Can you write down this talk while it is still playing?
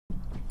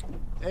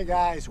Hey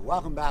guys,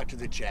 welcome back to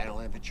the channel.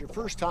 And if it's your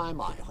first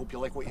time, I hope you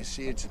like what you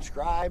see and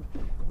subscribe.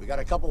 We got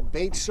a couple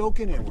baits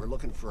soaking and we're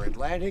looking for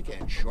Atlantic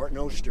and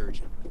short-nosed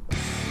sturgeon.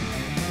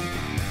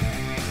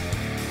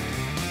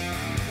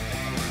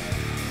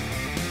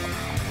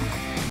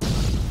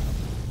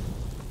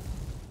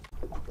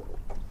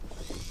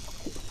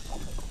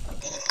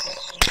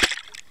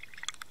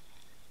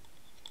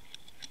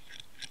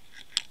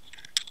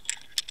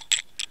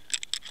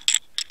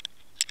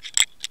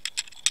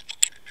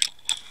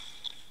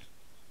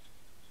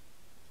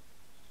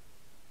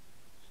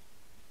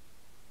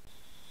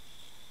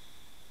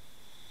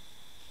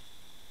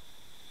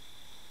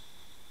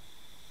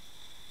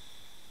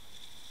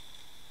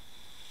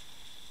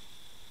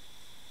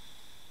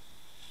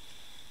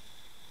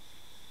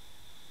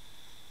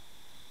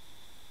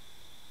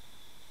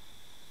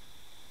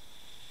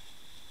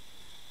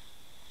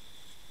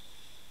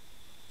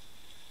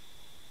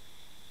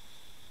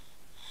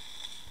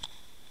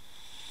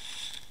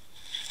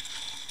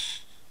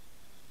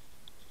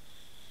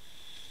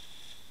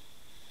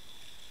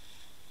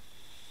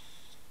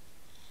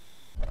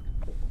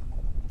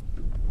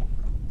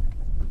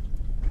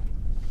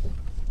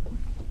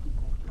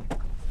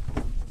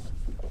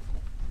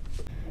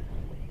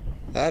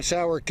 That's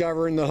how we're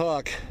covering the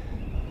hook.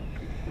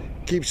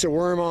 Keeps the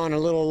worm on a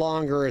little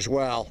longer as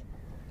well.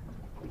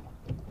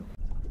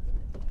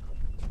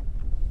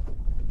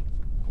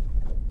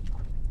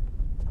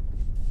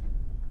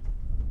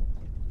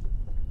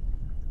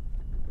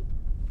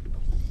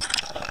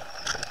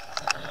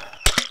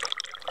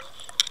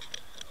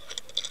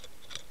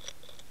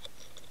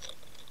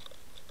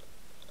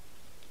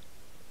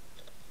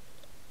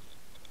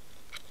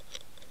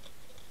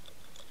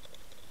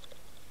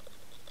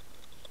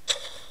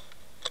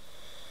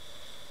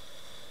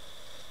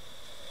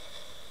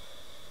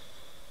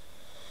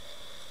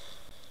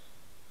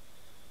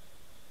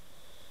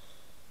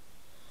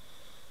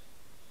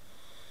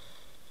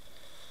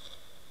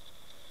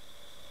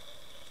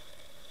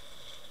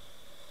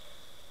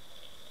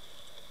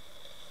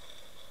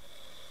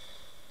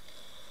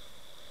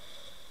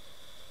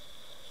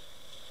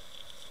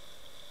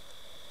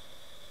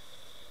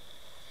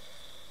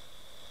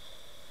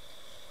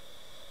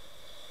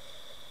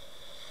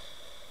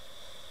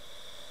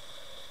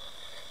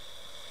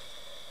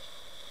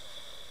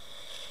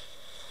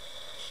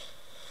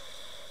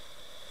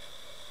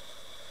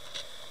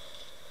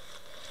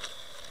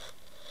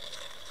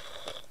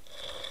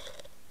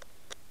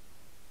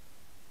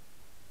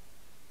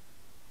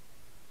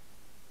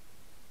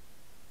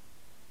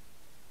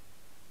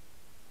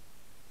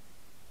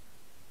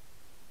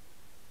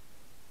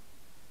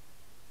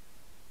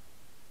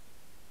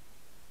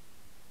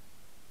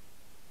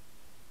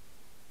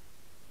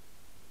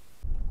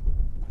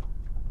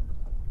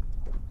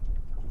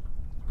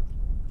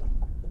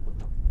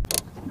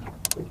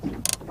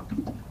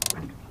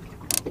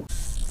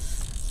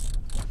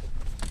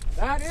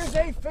 That is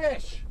a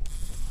fish.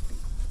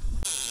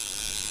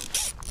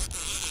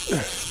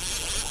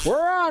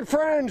 We're on,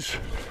 friends.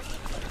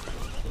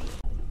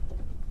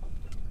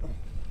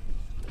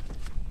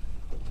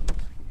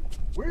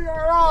 We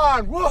are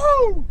on.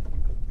 Woohoo!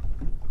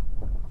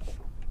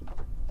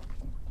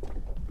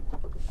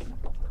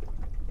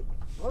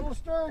 Little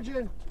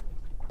sturgeon.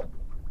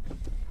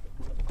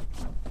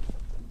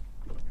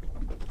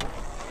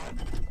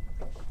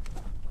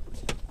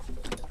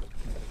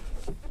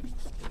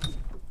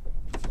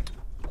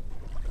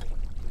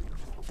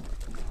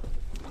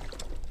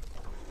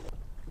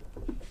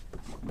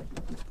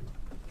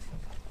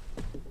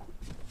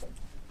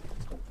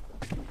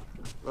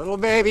 Little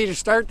baby to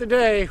start the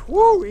day.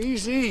 Woo,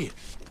 easy.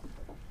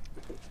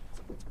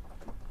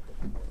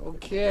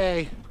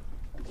 Okay.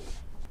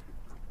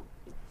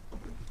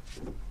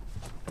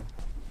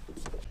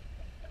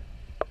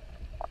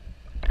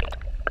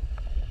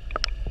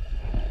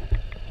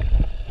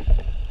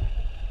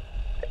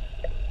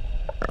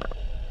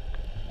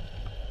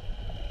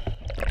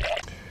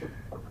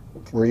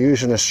 We're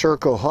using a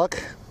circle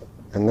hook,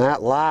 and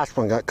that last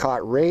one got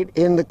caught right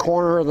in the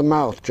corner of the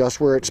mouth, just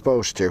where it's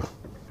supposed to.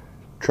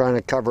 Trying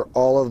to cover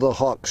all of the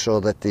hook so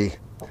that the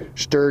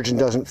sturgeon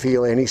doesn't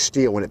feel any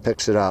steel when it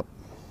picks it up.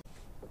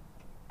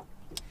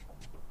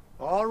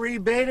 All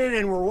rebaited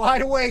and we're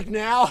wide awake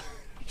now.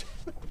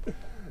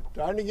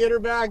 Time to get her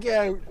back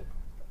out.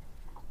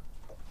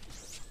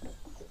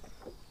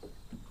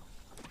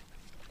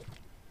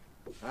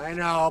 I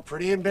know,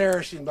 pretty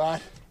embarrassing,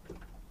 but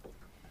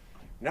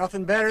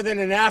nothing better than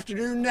an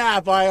afternoon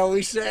nap, I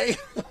always say.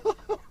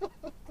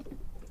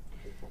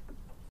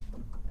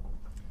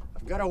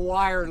 Got a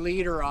wire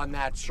leader on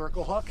that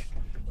circle hook.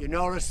 You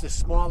notice the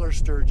smaller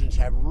sturgeons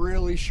have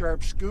really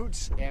sharp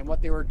scoots, and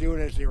what they were doing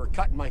is they were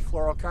cutting my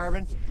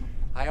fluorocarbon.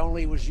 I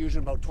only was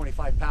using about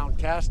 25-pound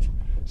test,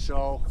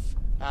 so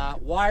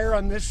wire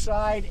on this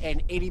side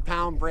and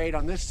 80-pound braid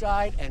on this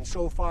side, and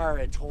so far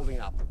it's holding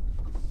up.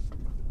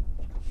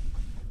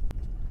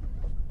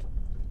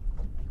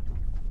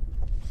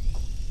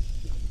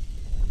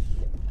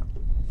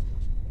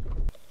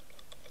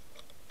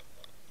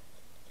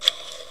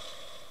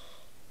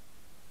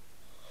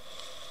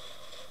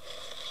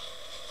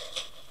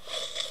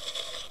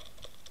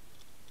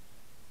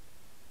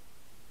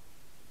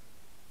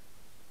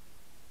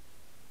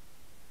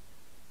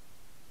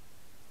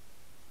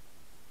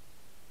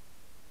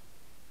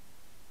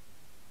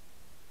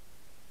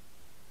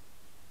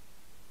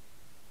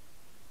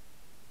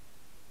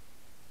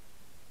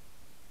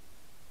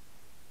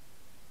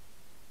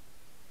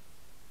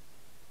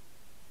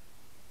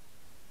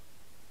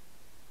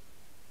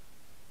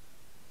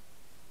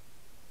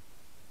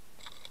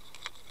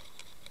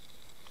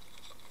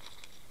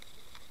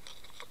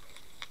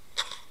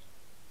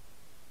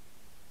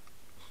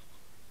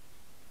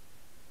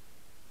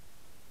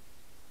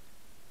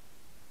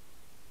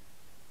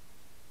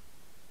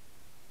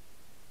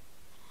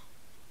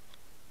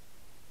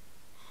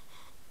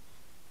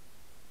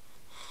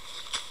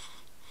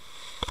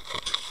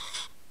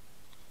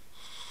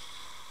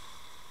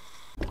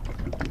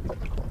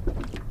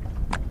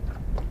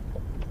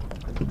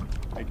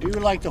 do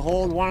like to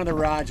hold one of the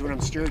rods when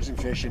I'm sturgeon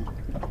fishing.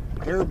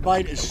 Their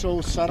bite is so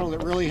subtle,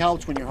 it really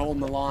helps when you're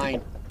holding the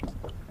line.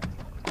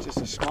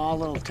 Just a small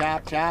little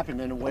tap, tap, and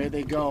then away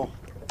they go.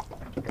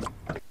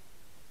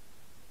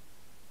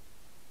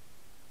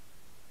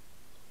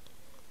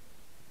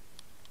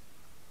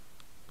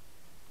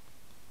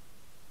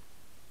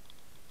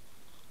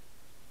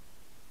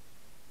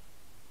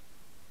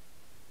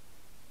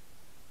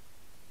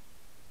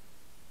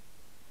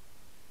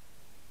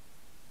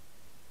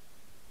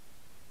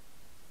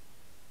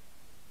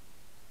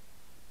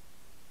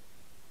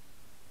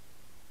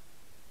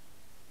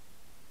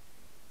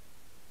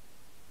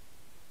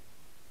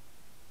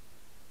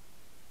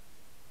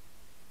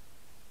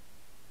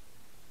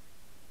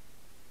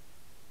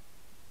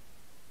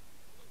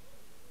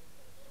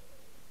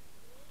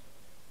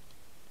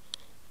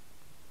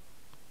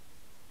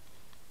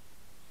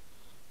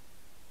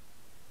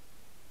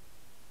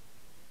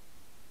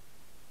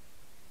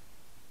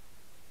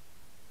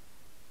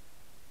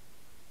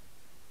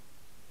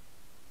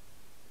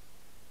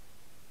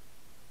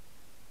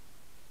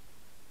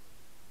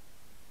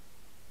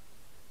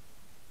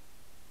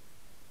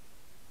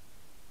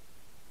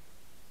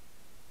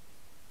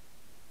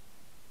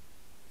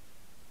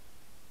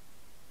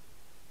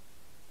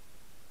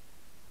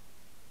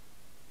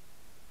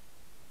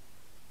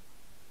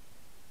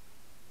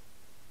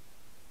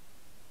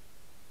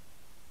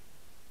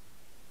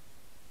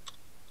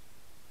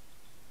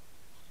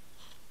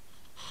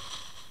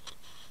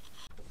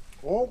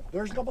 Oh,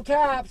 there's a couple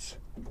taps.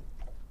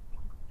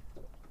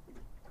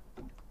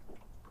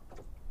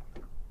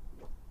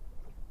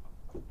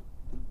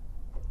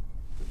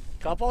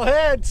 Couple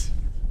hits.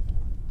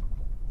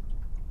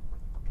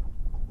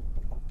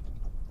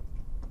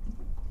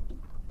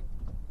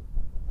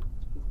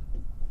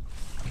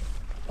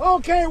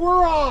 Okay,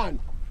 we're on.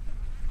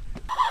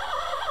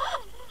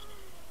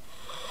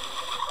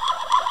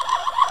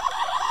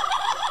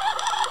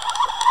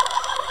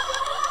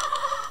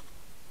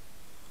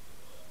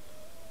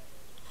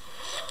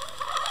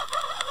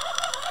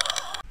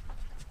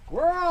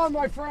 We're on,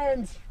 my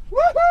friends.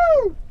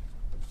 Woohoo!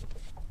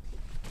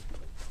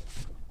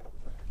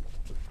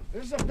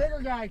 This is a bigger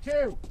guy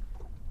too.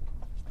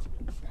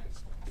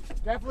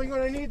 Definitely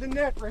going to need the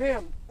net for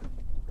him.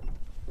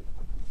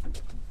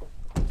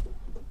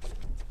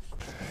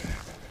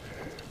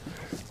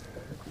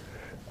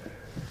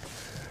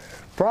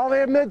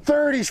 Probably a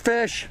mid-30s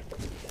fish.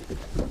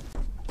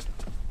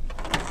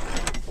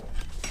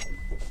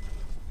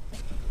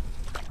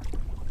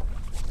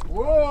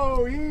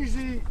 Whoa,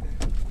 easy.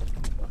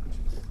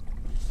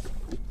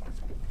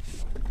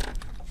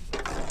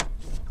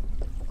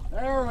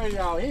 There we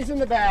go, he's in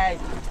the bag.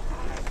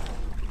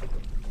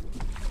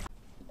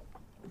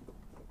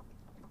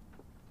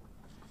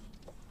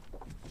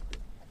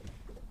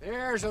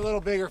 There's a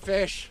little bigger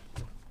fish.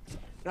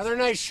 Another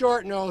nice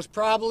short nose,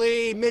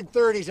 probably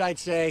mid-30s I'd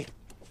say.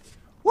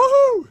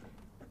 Woohoo!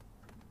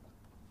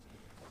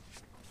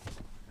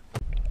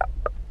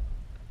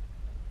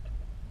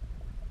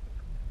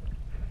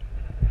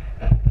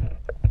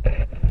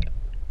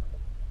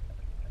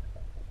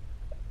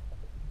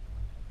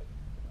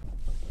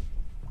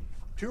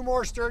 Two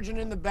more sturgeon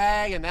in the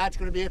bag, and that's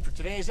going to be it for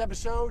today's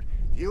episode.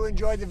 If you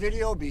enjoyed the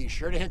video, be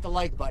sure to hit the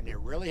like button. It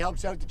really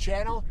helps out the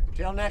channel.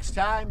 Till next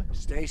time,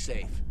 stay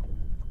safe.